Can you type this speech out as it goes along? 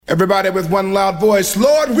Everybody with one loud voice.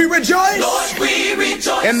 Lord, we rejoice. Lord, we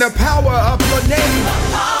rejoice in the power of your name. The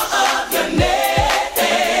power of your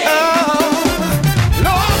name. Oh,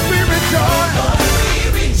 Lord, we rejoice. Lord, we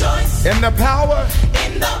rejoice in the power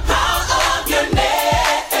of your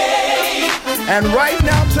name. And right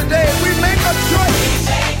now, today, we make a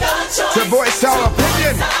choice, to voice our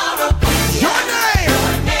opinion. Your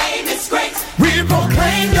name is great. We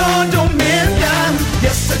proclaim your dominion.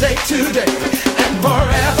 Yesterday, today, and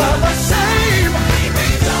forever the same. We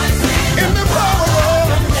rejoice in the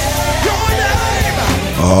power of your name.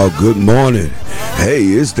 Oh, good morning. Hey,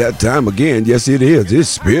 it's that time again. Yes, it is. It's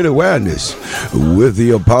Spirit Awareness with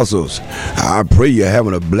the Apostles. I pray you're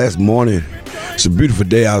having a blessed morning. It's a beautiful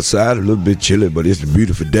day outside, a little bit chilly, but it's a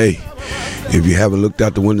beautiful day. If you haven't looked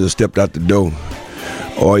out the window, stepped out the door,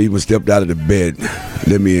 or even stepped out of the bed,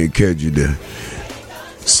 let me encourage you to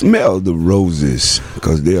smell the roses,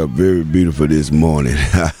 because they are very beautiful this morning.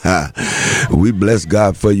 We bless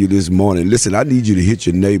God for you this morning. Listen, I need you to hit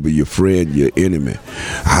your neighbor, your friend, your enemy.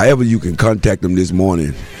 However you can contact them this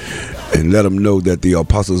morning and let them know that the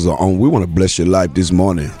apostles are on. We want to bless your life this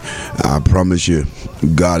morning. I promise you,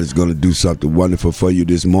 God is going to do something wonderful for you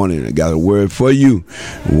this morning. I got a word for you.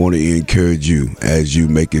 I want to encourage you as you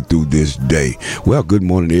make it through this day. Well, good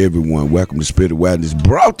morning to everyone. Welcome to Spirit Awareness,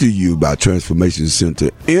 brought to you by Transformation Center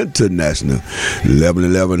International,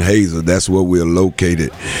 1111 Hazel. That's where we're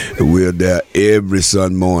located. We're there every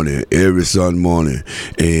Sunday morning.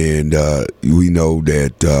 And we know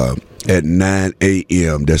that at 9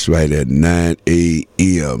 a.m. That's right, at 9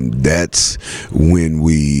 a.m. That's when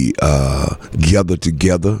we gather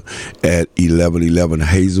together at 1111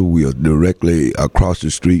 Hazel. We are directly across the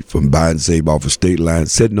street from Buy and Save off of State Line,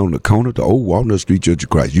 sitting on the corner, the old Walnut Street Church of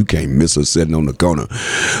Christ. You can't miss us sitting on the corner.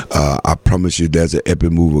 I promise you, there's an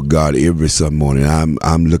epic move of God every Sunday morning.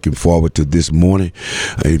 I'm looking forward to this morning.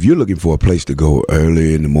 If you're looking for a place to go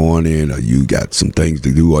early in the morning, or you got some things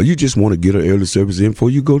to do, or you just want to get an early service in before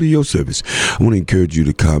you go to your service, I want to encourage you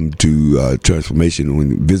to come to Transformation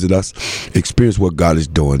and visit us, experience what God is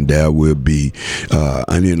doing. There will be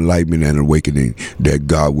an enlightenment and awakening that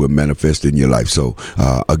God will manifest in your life. So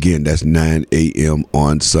again, that's 9 a.m.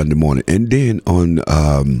 on Sunday morning, and then on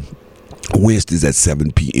Wednesdays at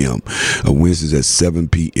 7 p.m. Wednesdays at 7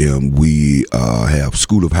 p.m. we have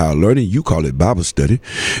School of Higher Learning. You call it Bible study,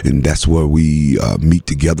 and that's where we meet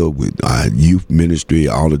together with our youth ministry,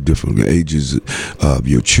 all the different ages of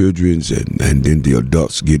your children's, and then the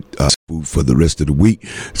adults get food for the rest of the week.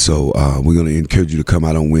 So we're going to encourage you to come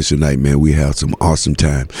out on Wednesday night, man. We have some awesome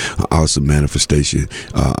time, awesome manifestation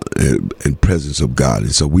and presence of God,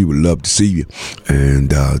 and so we would love to see you.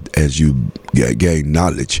 And as you gain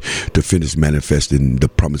knowledge to finish manifesting the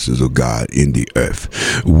promises of God in the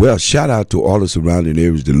earth. Well, shout out to all the surrounding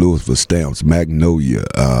areas, the Louisville, Stamps, Magnolia,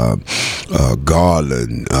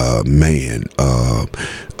 Garland,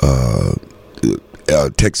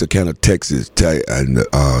 Texarkana, Texas, and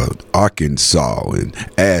Arkansas, and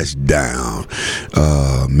Ashdown,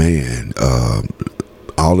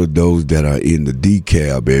 all of those that are in the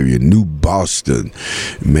DeKalb area, New Boston,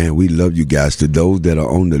 man, we love you guys. To those that are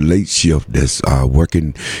on the late shift that's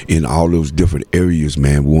working in all those different areas,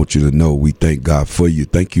 man, we want you to know we thank God for you.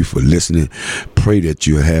 Thank you for listening. Pray that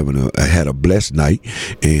you're had a blessed night,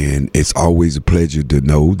 and it's always a pleasure to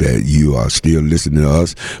know that you are still listening to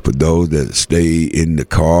us. For those that stay in the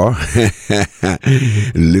car,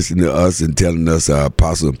 listen to us and telling us,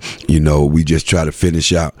 Apostle, we just try to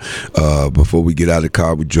finish out before we get out of the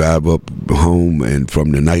car. We drive up home and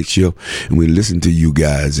from the night shift, and we listen to you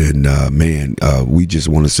guys, and we just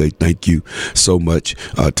want to say thank you so much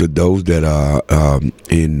to those that are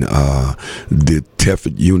in the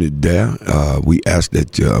Tefford unit there. We ask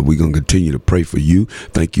that we're going to continue to pray for you.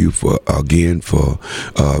 Thank you for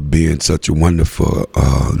being such a wonderful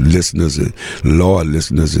listeners and loyal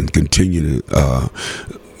listeners, and continue to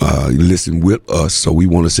listen with us. So we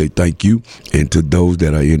want to say thank you. And to those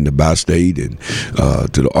that are in the bi-state and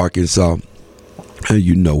to the Arkansas, and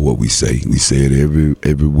you know what we say. We say it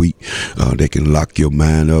every week. They can lock your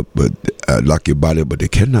mind up, but lock your body up, but they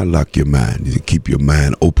cannot lock your mind. You keep your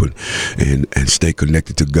mind open and stay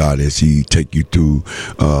connected to God as He take you through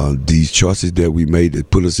these choices that we made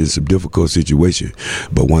that put us in some difficult situation.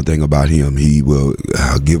 But one thing about Him, He will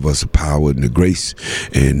give us the power and the grace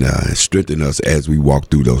and strengthen us as we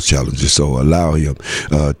walk through those challenges. So allow Him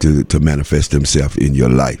to manifest Himself in your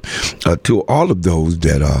life. To all of those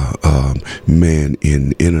that are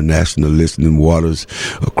in international listening waters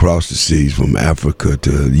across the seas, from Africa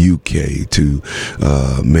to UK to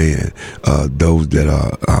those that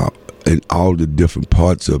are in all the different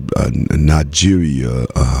parts of Nigeria,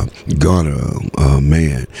 Ghana,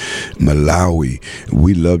 man, Malawi.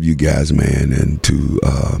 We love you guys, man, and to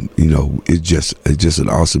it's just an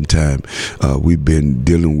awesome time. We've been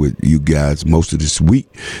dealing with you guys most of this week,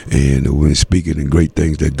 and we've been speaking in great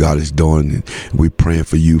things that God is doing, and we're praying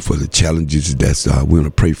for you for the challenges that's we're going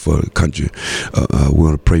to pray for the country. We're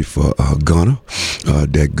going to pray for Ghana,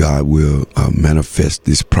 that God will manifest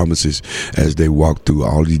these promises as they walk through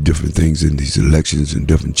all these different things in these elections and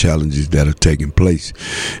different challenges that are taking place.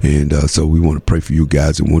 And so we want to pray for you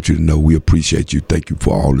guys and want you to know we appreciate you. Thank you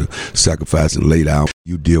for all the sacrifice and laid out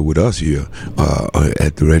you deal with us here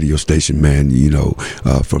at the radio station, man,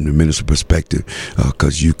 from the minister perspective,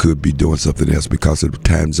 because you could be doing something else because of the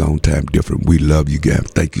time zone, time different. We love you guys.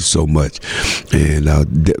 Thank you so much. And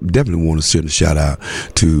definitely want to send a shout out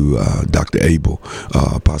to Dr. Abel,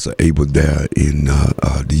 Apostle Abel there in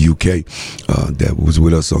the UK, that was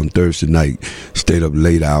with us on Thursday night, stayed up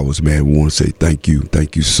late hours, man. We want to say thank you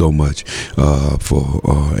so much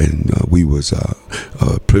and we was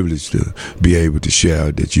privileged to be able to share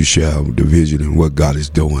that you share the vision and what God is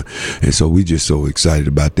doing. And so we just so excited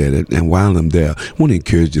about that. And while I'm there, I want to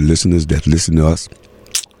encourage the listeners that listen to us.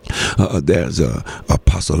 There's a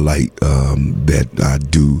Apostle Light that I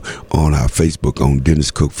do on our Facebook, on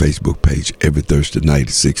Dennis Cook Facebook page every Thursday night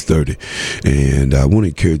at 6:30. And I want to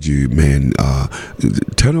encourage you, man,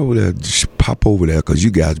 turn over there, just pop over there, because you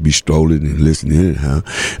guys be strolling and listening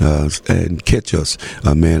and catch us.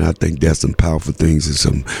 Man, I think there's some powerful things and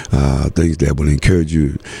some things that will encourage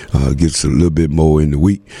you, get us a little bit more in the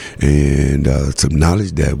week, and some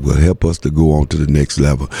knowledge that will help us to go on to the next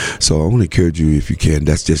level. So I want to encourage you, if you can,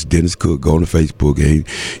 that's just Dennis Cook. Go on to Facebook, and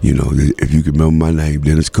if you can remember my name,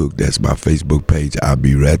 Dennis Cook, that's my Facebook page. I'll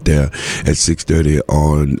be right there at 6:30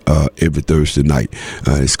 on every Thursday night.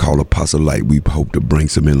 It's called Apostle Light. We hope to bring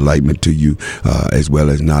some enlightenment to you, as well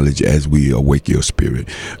as knowledge as we awake your spirit.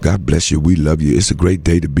 God bless you. We love you. It's a great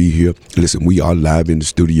day to be here. Listen, we are live in the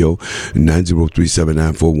studio,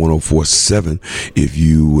 903-794-1047. If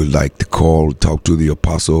you would like to call, talk to the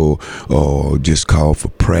apostle, or just call for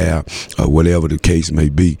prayer, or whatever the case may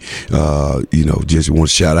be, just want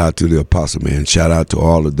to shout out to the apostle, man. Shout out to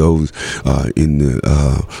all of those in the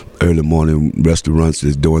early morning restaurants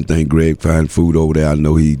that's doing things. Greg Fine Food over there, I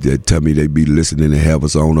know he tell me they be listening and have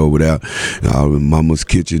us on over there. Mama's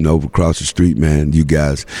Kitchen over across the street, man. You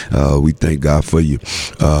guys, we thank God for you.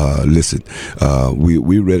 Listen,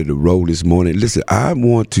 we ready to roll this morning. Listen, I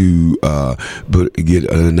want to get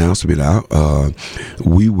an announcement out.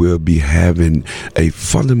 We will be having a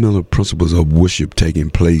fundamental principles of worship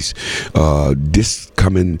taking place this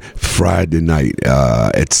coming Friday night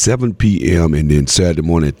at 7 p.m. and then Saturday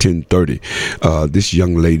morning at 10:30. This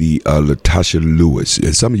young lady, Latasha Lewis,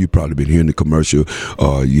 and some of you probably been hearing the commercial.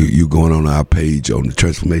 You going on our page, on the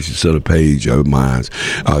Transformation Center page of mine.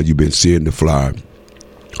 You've been seeing the flyer.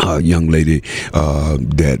 Young lady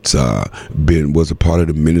that's was a part of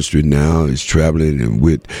the ministry now, is traveling and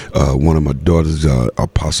with one of my daughters,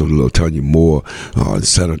 Apostle Latanya Moore, in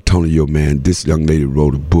San Antonio, man. This young lady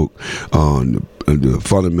wrote a book on the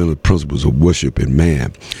fundamental principles of worship, and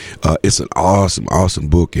man, it's an awesome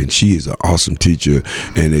book, and she is an awesome teacher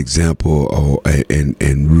and example,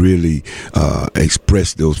 and really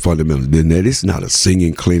express those fundamentals. Then that it's not a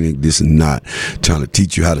singing clinic. This is not trying to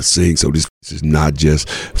teach you how to sing. So this is not just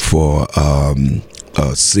for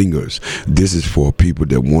singers. This is for people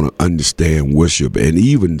that want to understand worship, and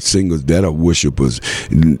even singers that are worshipers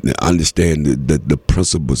understand the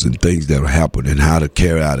principles and things that happen and how to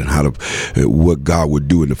carry out and how to what God would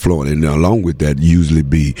do in the flow. And along with that, usually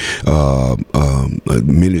be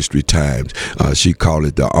ministry times. She called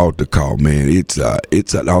it the altar call. Man, it's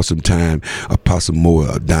an awesome time. Apostle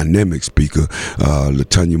Moore, a dynamic speaker.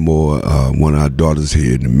 Latanya Moore, one of our daughters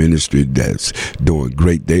here in the ministry, that's doing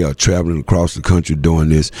great. They are traveling across the country doing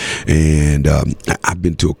this, and I've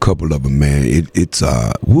been to a couple of them, man. It's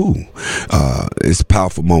a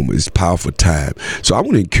powerful moment. It's a powerful time. So I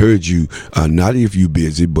want to encourage you, not if you're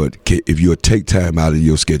busy, but if you'll take time out of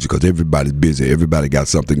your schedule, because everybody's busy. Everybody got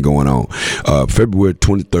something going on. February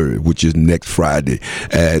 23rd, which is next Friday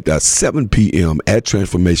at 7 p.m. at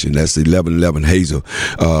Transformation. That's 1111 Hazel.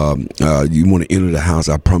 You want to enter the house.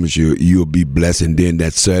 I promise you, you'll be blessed. And then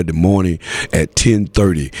that Saturday morning at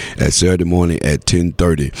 10:30.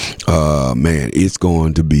 Man, it's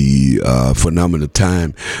going to be a phenomenal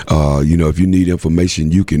time. If you need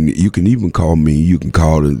information, you can even call me. You can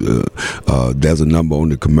call there's a number on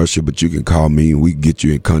the commercial, but you can call me and we can get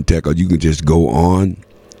you in contact, or you can just go on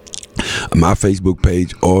my Facebook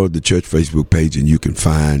page or the church Facebook page, and you can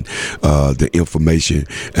find the information.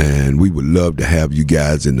 And we would love to have you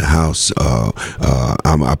guys in the house.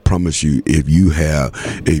 I promise you, if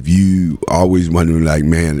you always wondering like,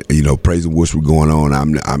 man, praise and worship going on.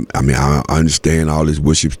 I understand all this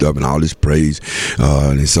worship stuff and all this praise,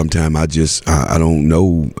 and sometimes I don't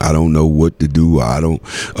know what to do.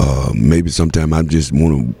 Maybe sometimes I just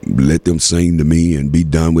want to let them sing to me and be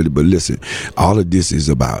done with it. But listen, all of this is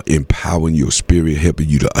about empowering your spirit, helping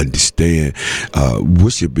you to understand.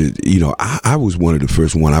 Worship is, I was one of the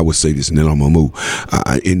first one. I would say this, and then I'm gonna move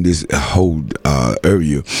in this whole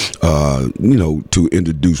area, to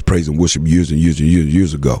introduce praise and worship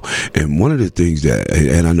years ago. And one of the things that,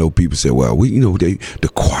 and I know people say, well,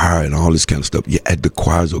 the choir and all this kind of stuff. Yeah, the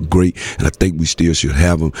choirs are great, and I think we still should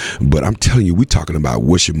have them. But I'm telling you, we're talking about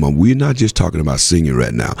worship month. We're not just talking about singing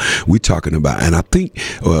right now. We're talking about, and I think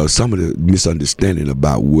some of the misunderstanding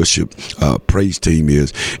about worship praise team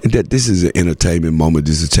is that this is an entertainment moment.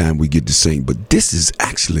 This is a time we get to sing, but this is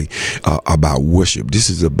actually about worship. This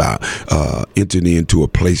is about entering into a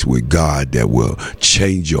place with God that will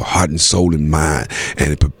change your heart and soul and mind,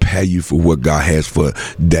 and prepare you for what God has for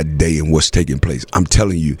that day and what's taking place. I'm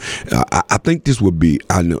telling you, I think this would be,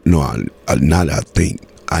 I know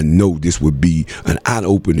this would be an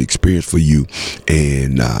eye-opening experience for you,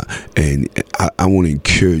 and I want to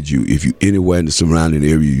encourage you, if you anywhere in the surrounding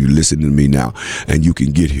area, you listen to me now, and you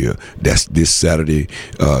can get here. That's this Friday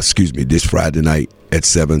night at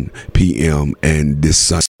 7 p.m. and this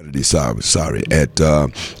Saturday, at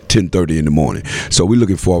 10:30 in the morning. So we're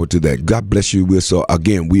looking forward to that. God bless you. We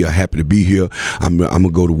are happy to be here. I'm gonna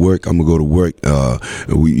go to work. We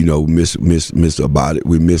miss about it.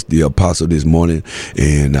 We missed the apostle this morning,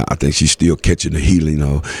 and I think she's still catching the healing.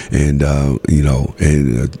 And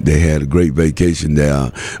they had a great vacation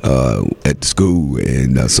there at the school,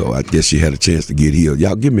 and so I guess she had a chance to get healed.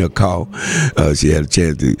 Y'all give me a call. She had a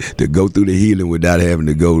chance to go through the healing without having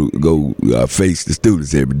to go face the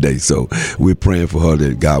students every day. So we're praying for her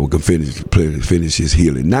that God will finish his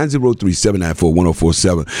healing.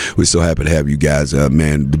 903-794-1047. We're so happy to have you guys, to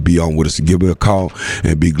be on with us. Give me a call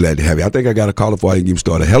and be glad to have you. I think I got a caller before I can get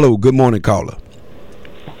started. Hello, good morning, caller.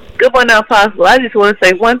 Good morning, Apostle. I just want to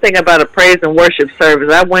say one thing about a praise and worship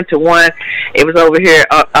service. I went to one. It was over here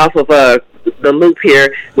off of the loop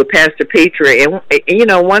here with Pastor Petrie, and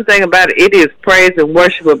one thing about it is praise and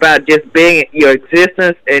worship about just being your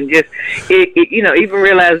existence and just even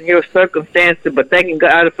realizing your circumstances, but thanking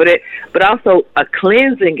God for that. But also a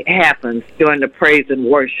cleansing happens during the praise and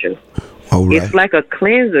worship. All right. It's like a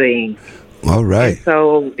cleansing. All right. And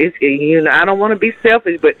so it's I don't want to be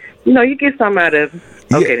selfish, but you get something out of it.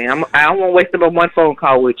 Okay, then I don't want to waste about one phone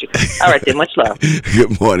call with you. All right, then. Much love.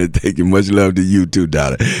 Good morning. Thank you. Much love to you too,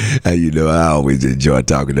 daughter. And I always enjoy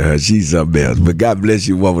talking to her. She's something else. But God bless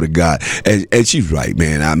you, woman of God. And she's right,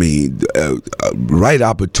 man. I mean, right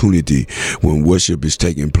opportunity when worship is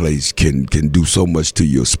taking place can do so much to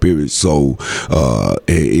your spirit. So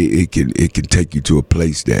it can take you to a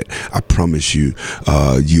place that I promise you,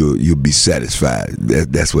 you'll be satisfied.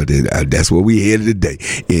 That's what we here today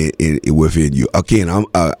within you. Again,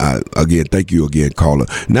 thank you again, caller.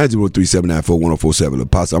 903-794-1047.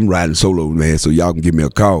 Apostle, I'm riding solo, man, so y'all can give me a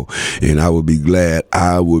call, and I would be glad.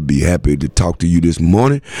 I would be happy to talk to you this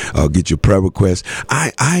morning. Get your prayer requests.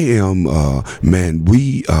 I am, man.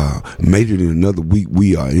 We made it in another week.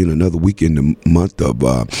 We are in another week in the month of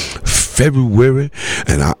February,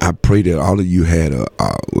 and I pray that all of you had a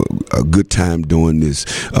good time during this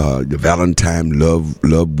the Valentine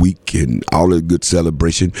Love Week and all the good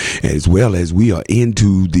celebration, as well as we are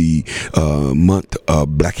into the month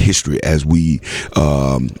of Black History as we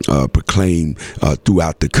proclaim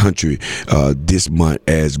throughout the country this month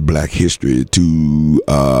as Black History to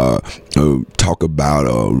talk about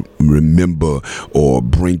or remember or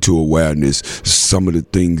bring to awareness some of the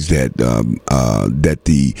things that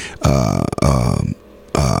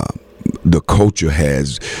the culture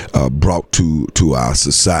has brought to our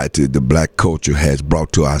society, the black culture has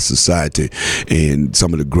brought to our society, and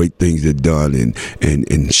some of the great things they've done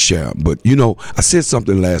and share. But I said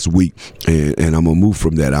something last week, and I'm gonna move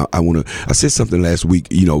from that. I said something last week.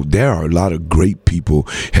 There are a lot of great people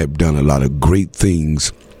have done a lot of great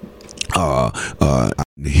things.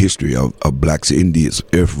 The history of blacks, Indians,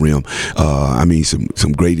 Earth Rim.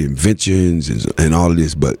 Some great inventions and all of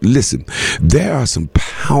this. But listen, there are some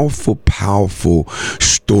powerful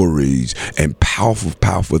stories stories and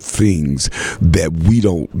powerful things that we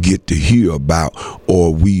don't get to hear about,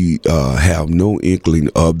 or we have no inkling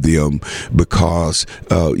of them, because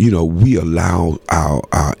we allow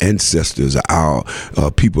our ancestors, our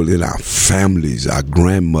people in our families, our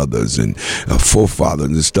grandmothers and forefathers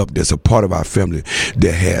and stuff that's a part of our family,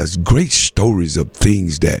 that has great stories of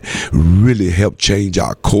things that really help change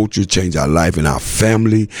our culture, change our life and our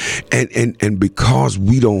family. And because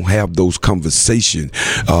we don't have those conversations,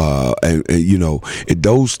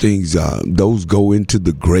 those things, those go into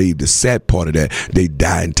the grave. The sad part of that, they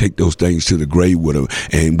die and take those things to the grave with them,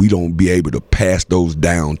 and we don't be able to pass those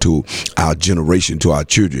down to our generation, to our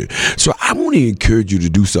children. So I want to encourage you to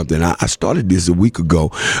do something. I started this a week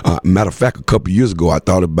ago. Matter of fact, a couple years ago,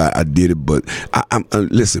 I did it, but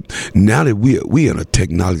listen, now that we in a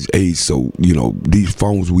technology age, so these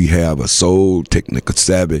phones we have are so technical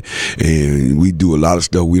savvy, and we do a lot of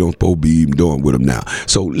stuff we don't supposed to be even doing with them now.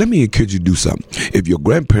 So let me encourage you to do something. If your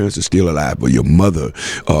grandparents are still alive, or your mother,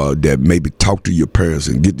 that maybe talk to your parents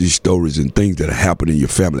and get these stories and things that are happening in your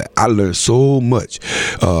family. I learned so much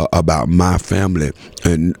about my family,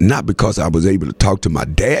 and not because I was able to talk to my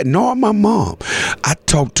dad nor my mom. I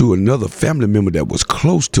talked to another family member that was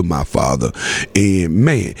close to my father, and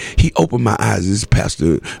man, he opened my eyes. This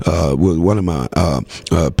pastor was one of my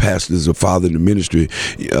pastors, a father in the ministry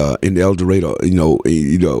in the El Dorado.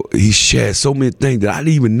 He shared so many things that I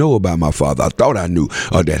didn't even know about my father. I thought I knew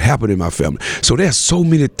that happened in my family. So there's so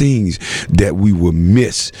many things that we will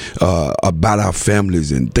miss about our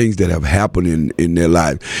families and things that have happened in their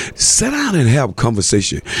life. Sit down and have a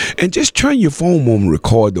conversation, and just turn your phone on and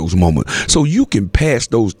record those moments so you can pass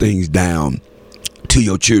those things down to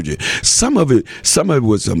your children. Some of it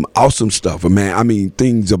was some awesome stuff, man. I mean,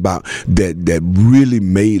 things about that really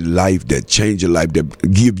made life, that changed your life,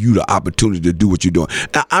 that give you the opportunity to do what you're doing.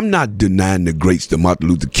 Now, I'm not denying the greats, the Martin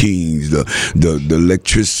Luther Kings, the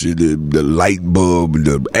electricity, the light bulb,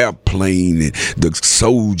 the airplane, and the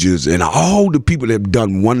soldiers, and all the people that have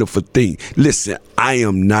done wonderful things. Listen, I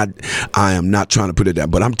am not trying to put it down,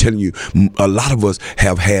 but I'm telling you, a lot of us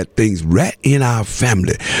have had things right in our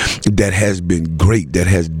family that has been great, that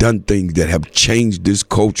has done things that have changed this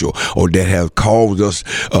culture, or that have caused us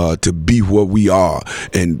to be where we are,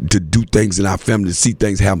 and to do things in our family, to see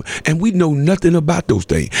things happen, and we know nothing about those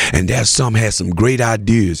things. And there's some had some great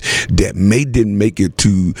ideas that didn't make it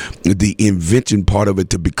to the invention part of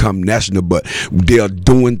it to become national, but they are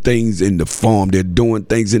doing things in the farm, they're doing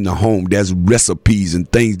things in the home. There's recipes and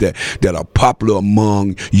things that are popular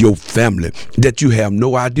among your family that you have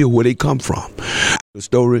no idea where they come from. The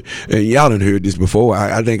story, and y'all done heard this before.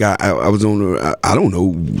 I think I was on. I don't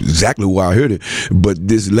know exactly where I heard it, but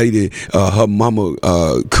this lady, her mama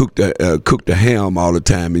cooked the ham all the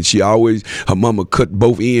time, and her mama cut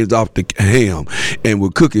both ends off the ham and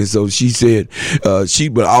was cooking. So she said she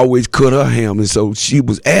would always cut her ham, and so she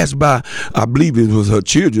was asked by, I believe it was her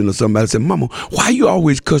children or somebody, said, "Mama, why you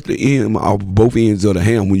always cut the end off both ends of the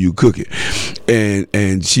ham when you cook it?"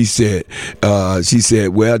 And she said,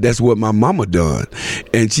 "Well, that's what my mama done."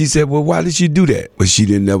 And she said, "Well, why did she do that?" Well, she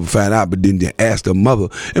didn't never find out, but then they asked her mother,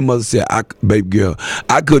 and mother said, "Baby girl,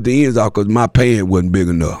 I cut the ends off because my pan wasn't big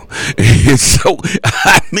enough." And so,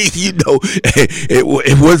 I mean,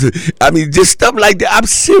 it wasn't, I mean, just stuff like that. I'm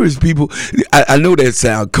serious, people. I know that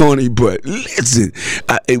sounds corny, but listen,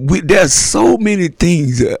 there's so many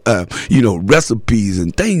things, recipes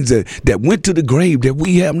and things that went to the grave that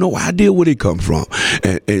we have no idea where they come from.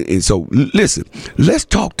 And so, listen, let's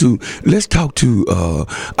talk to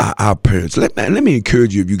our parents. Let me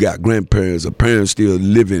encourage you, if you got grandparents or parents still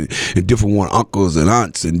living, and different uncles and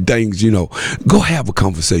aunts and things, go have a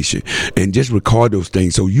conversation and just record those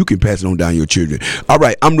things so you can pass it on down your children. All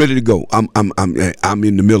right, I'm ready to go. I'm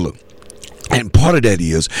in the middle. And part of that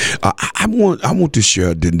is, I want to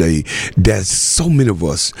share today that so many of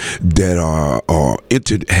us that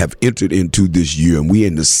have entered into this year, and we're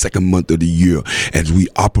in the second month of the year as we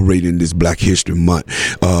operate in this Black History Month.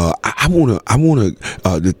 I want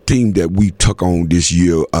the theme that we took on this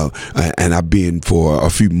year, and I've been for a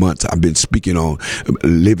few months. I've been speaking on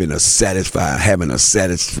having a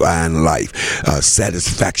satisfying life,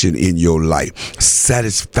 satisfaction in your life,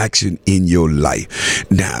 satisfaction in your life.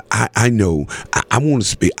 Now, I know So I want to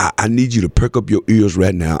speak. I need you to perk up your ears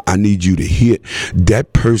right now. I need you to hit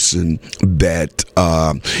that person that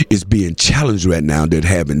is being challenged right now, that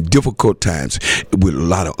having difficult times with a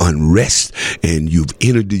lot of unrest, and you've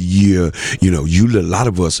entered the year. You know, a lot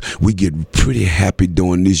of us, we get pretty happy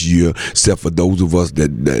during this year, except for those of us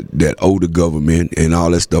that owe the government and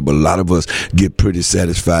all that stuff. But a lot of us get pretty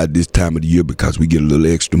satisfied this time of the year because we get a little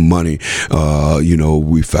extra money. You know,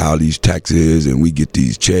 we file these taxes and we get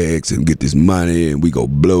these checks and get this money, and we go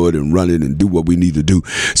blow it and run it and do what we need to do.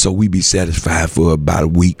 So we be satisfied for about a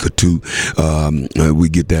week or two. We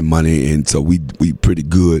get that money, and so we pretty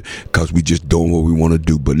good because we just doing what we want to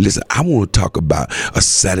do. But listen, I want to talk about a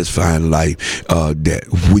satisfying life that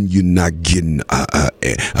when you're not getting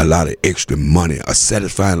a lot of extra money, a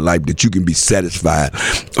satisfying life that you can be satisfied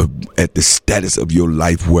at the status of your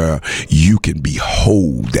life where you can be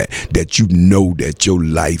whole, that you know that your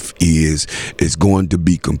life is going to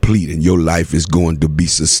be complete and your life is going to be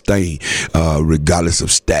sustained regardless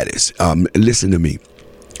of status. Listen to me.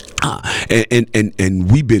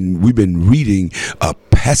 And we've been reading a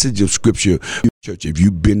passage of scripture. Church, if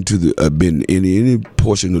you've been to been in any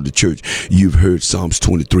portion of the church, you've heard Psalms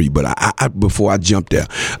 23. But I before I jump there,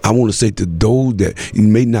 I want to say to those that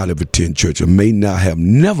may not have attended church or may not have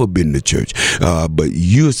never been to church, but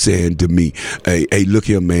you're saying to me, hey, look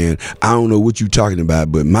here, man, I don't know what you're talking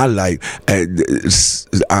about, but my life, I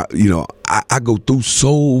go through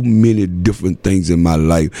so many different things in my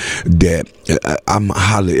life that I'm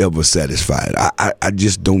hardly ever satisfied. I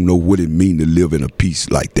just don't know what it means to live in a peace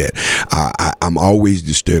like that. I'm always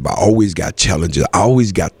disturbed. I always got challenges. I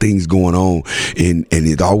always got things going on, and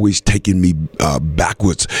it always taking me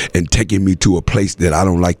backwards and taking me to a place that I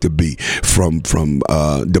don't like to be. From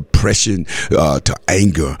depression to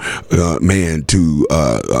anger, man.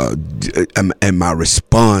 And my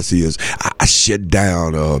response is I shut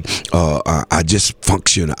down. I just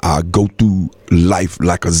function. I go through life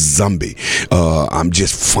like a zombie. I'm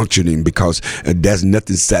just functioning because there's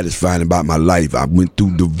nothing satisfying about my life. I went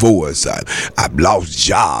through divorce. I've lost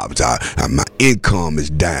jobs. My income is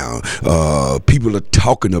down. People are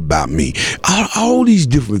talking about me. All these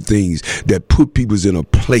different things that put people in a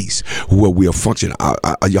place where we are functioning.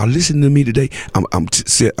 Are y'all listening to me today? I'm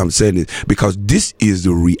saying this because this is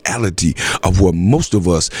the reality of where most of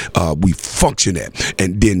us we function at.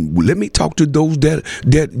 And then let me talk to those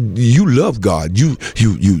that you love God. You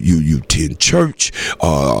attend church,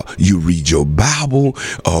 you read your Bible,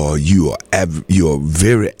 you're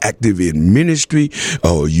very active in ministry,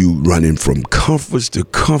 you running from conference to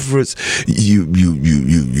conference, you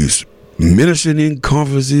ministering in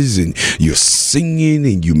conferences, and you're singing,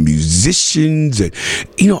 and you're musicians, and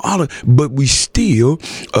but we still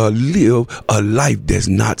live a life that's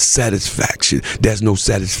not satisfaction. There's no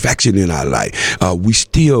satisfaction in our life. We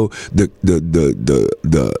still the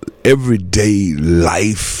everyday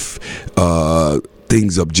life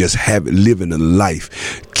things of just living a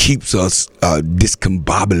life keeps us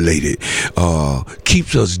discombobulated,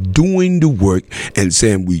 keeps us doing the work and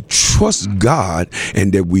saying we trust God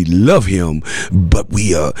and that we love Him, but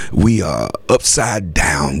we are upside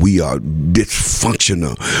down. We are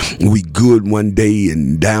dysfunctional. We good one day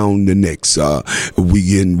and down the next.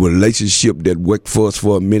 We in relationship that work for us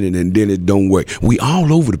for a minute and then it don't work. We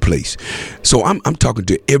all over the place. So I'm talking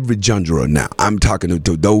to every genre now. I'm talking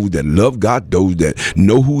to those that love God, those that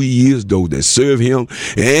know who He is, those that serve Him,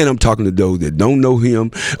 and I'm talking to those that don't know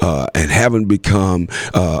Him and haven't become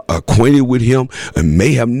acquainted with Him and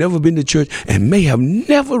may have never been to church and may have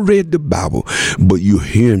never read the Bible. But you're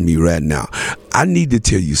hearing me right now. I need to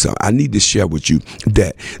tell you something. I need to share with you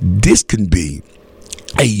that this can be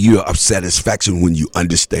a year of satisfaction when you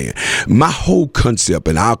understand. My whole concept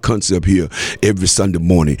and our concept here every Sunday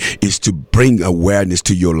morning is to bring awareness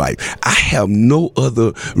to your life. I have no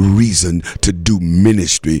other reason to do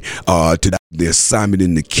ministry to the assignment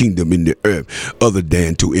in the kingdom in the earth other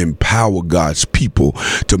than to empower God's people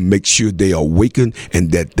to make sure they awaken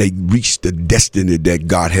and that they reach the destiny that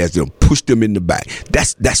God has them. Push them in the back.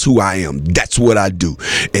 That's who I am. That's what I do.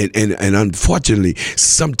 And unfortunately,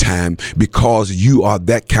 sometimes because you are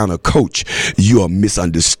that kind of coach, you are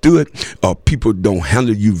misunderstood, or people don't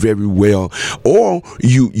handle you very well, or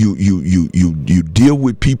you deal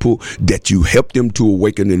with people that you help them to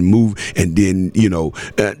awaken and move, and then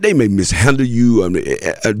they may mishandle you,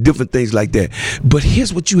 different things like that. But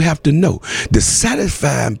here's what you have to know: the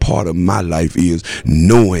satisfying part of my life is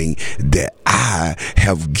knowing that I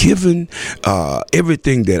have given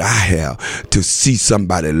everything that I have to see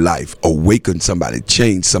somebody's life awaken, somebody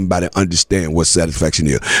change, somebody understand what satisfaction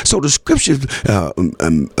is. So the scripture,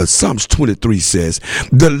 Psalms 23 says,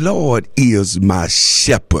 "The Lord is my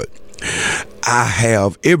shepherd." I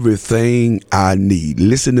have everything I need.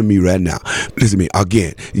 Listen to me right now. Listen to me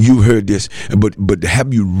again. You heard this, but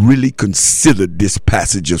have you really considered this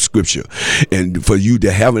passage of scripture? And for you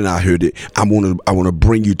that haven't heard it, I want to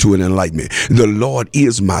bring you to an enlightenment. The Lord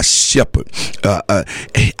is my shepherd. I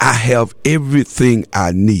have everything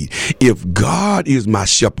I need. If God is my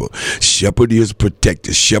shepherd, shepherd is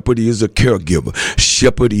protector. Shepherd is a caregiver.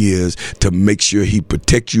 Shepherd is to make sure he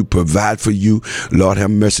protects you, provide for you. Lord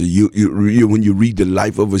have mercy. You when you read the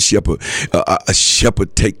life of a shepherd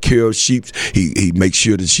take care of sheep. He makes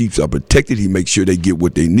sure the sheep are protected. He makes sure they get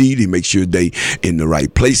what they need. He makes sure they in the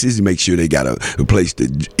right places. He makes sure they got a place to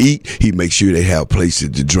eat. He makes sure they have places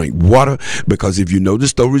to drink water. Because if you know the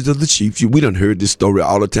stories of the sheep, we done heard this story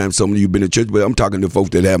all the time. Some of you been in church, but I'm talking to folks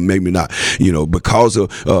that have maybe not, because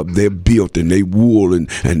of their built and they wool and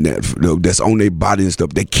that's on their body and stuff.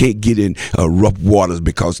 They can't get in rough waters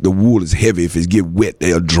because the wool is heavy. If it get wet,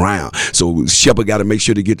 they'll drown. So shepherd got to make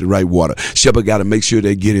sure they get the right water. Shepherd got to make sure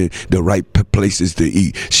they get in the right places to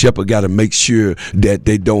eat. Shepherd got to make sure that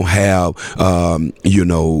they don't have,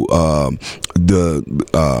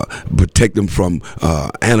 protect them from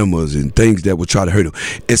animals and things that will try to hurt them.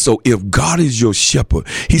 And so if God is your shepherd,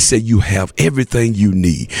 he said you have everything you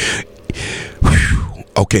need. Whew.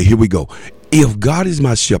 Okay, here we go. If God is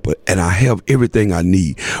my shepherd and I have everything I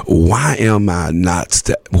need, why am I not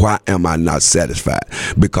satisfied?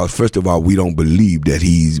 Because first of all, we don't believe that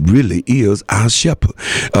he really is our shepherd.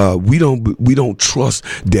 We don't trust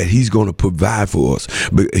that he's going to provide for us,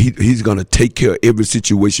 but he's going to take care of every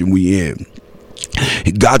situation we in.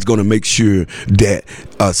 God's going to make sure that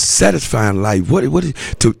a satisfying life, what is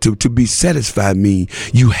to be satisfied mean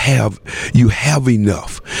you have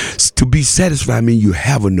enough. To be satisfied mean you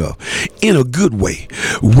have enough in a good way.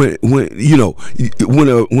 When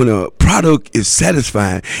a product is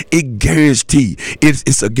satisfying, it guarantees.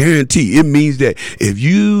 It's a guarantee. It means that if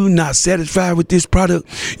you're not satisfied with this product,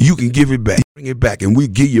 you can give it back. Bring it back and we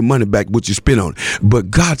give you money back what you spent on it. But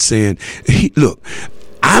God's saying, look,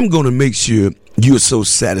 I'm going to make sure you're so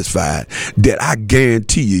satisfied that I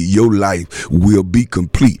guarantee you your life will be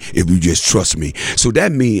complete if you just trust me. So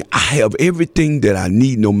that means I have everything that I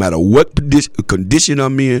need no matter what condition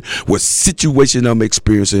I'm in, what situation I'm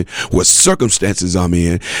experiencing, what circumstances I'm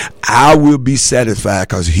in. I will be satisfied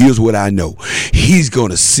because here's what I know. He's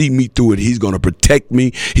going to see me through it. He's going to protect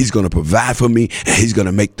me. He's going to provide for me, and he's going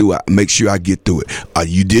to make sure I get through it.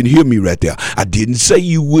 You didn't hear me right there. I didn't say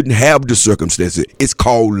you wouldn't have the circumstances. It's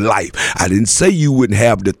called life. I didn't say you wouldn't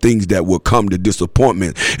have the things that will come, the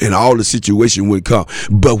disappointment and all the situation would come.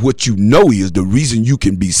 But what you know is the reason you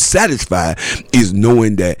can be satisfied is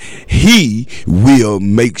knowing that he will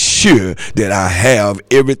make sure that I have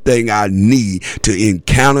everything I need to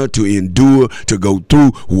encounter, to endure, to go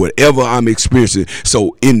through whatever I'm experiencing.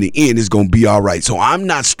 So in the end, it's going to be all right. So I'm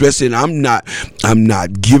not stressing. I'm not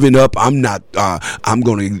giving up. I'm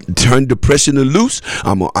going to turn depression loose.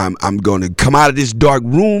 I'm going to come out of this dark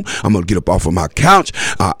room. I'm going to get up off of my couch.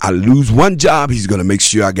 I lose one job, he's going to make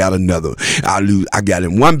sure I got another. I got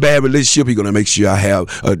in one bad relationship, he's going to make sure I have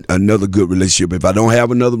another good relationship. If I don't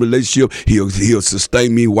have another relationship, he'll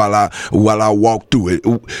sustain me while I walk through it.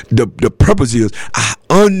 The purpose is I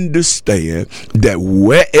understand that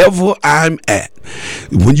wherever I'm at,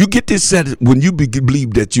 when you get this when you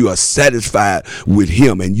believe that you are satisfied with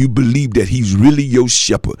him and you believe that he's really your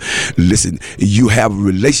shepherd, listen, you have a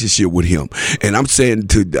relationship with him. And I'm saying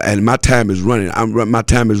and my time is running. My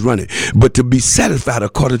time is running. But to be satisfied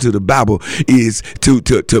according to the Bible is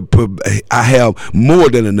I have more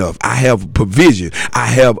than enough. I have provision.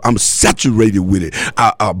 I'm saturated with it.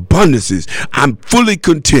 Abundances. I'm fully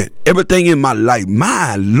content. Everything in my life,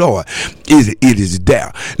 my Lord, it is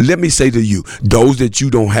there. Let me say to you, those that you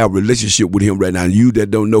don't have a relationship with him right now, you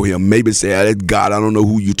that don't know him, maybe say, that's God, I don't know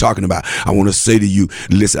who you're talking about. I want to say to you,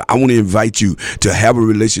 listen, I want to invite you to have a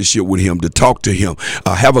relationship with him, to talk to him,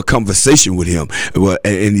 have a conversation with him.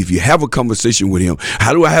 And if you have a conversation with him,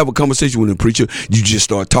 how do I have a conversation with him, preacher? You just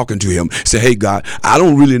start talking to him. Say, hey, God, I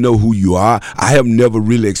don't really know who you are. I have never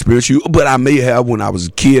really experienced you, but I may have when I was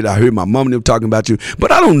a kid. I heard my mom and them talking about you,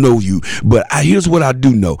 but I don't know you. But here's what I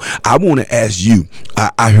do know. I want to ask you,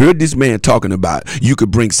 I heard this man talking about you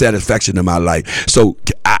could bring satisfaction to my life. So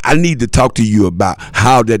I need to talk to you about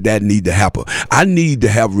how that need to happen. I need to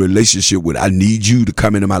have a relationship with, I need you to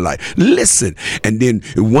come into my life. Listen. And then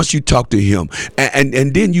once you talk to him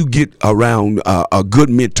and then you get around a good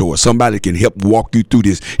mentor, somebody can help walk you through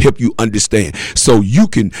this, help you understand, so you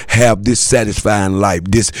can have this satisfying life,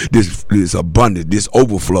 this abundance, this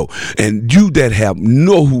overflow. And you that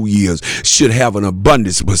know who soul is should have an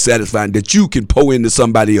abundance for satisfying, that you can pour into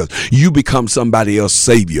somebody else. You become somebody else's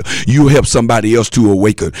savior. You help somebody else to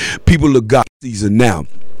awaken. People of God season now.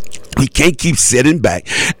 We can't keep sitting back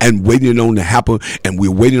and waiting on to happen, and we're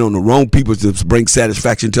waiting on the wrong people to bring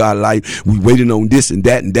satisfaction to our life. We're waiting on this and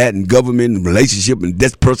that and government and relationship and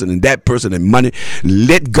this person and that person and money.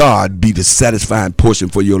 Let God be the satisfying portion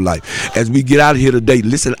for your life. As we get out of here today,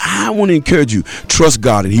 listen, I want to encourage you, trust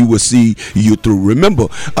God and he will see you through. Remember,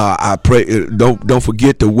 I pray, don't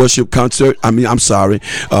forget the worship concert.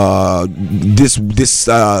 This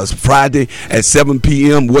Friday at 7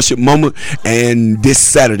 p.m. worship moment, and this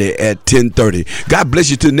Saturday at 10:30. God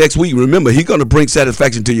bless you till next week. Remember, he's going to bring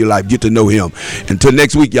satisfaction to your life. Get to know him. Until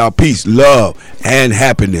next week, y'all, peace, love, and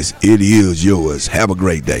happiness. It is yours. Have a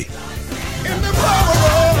great day.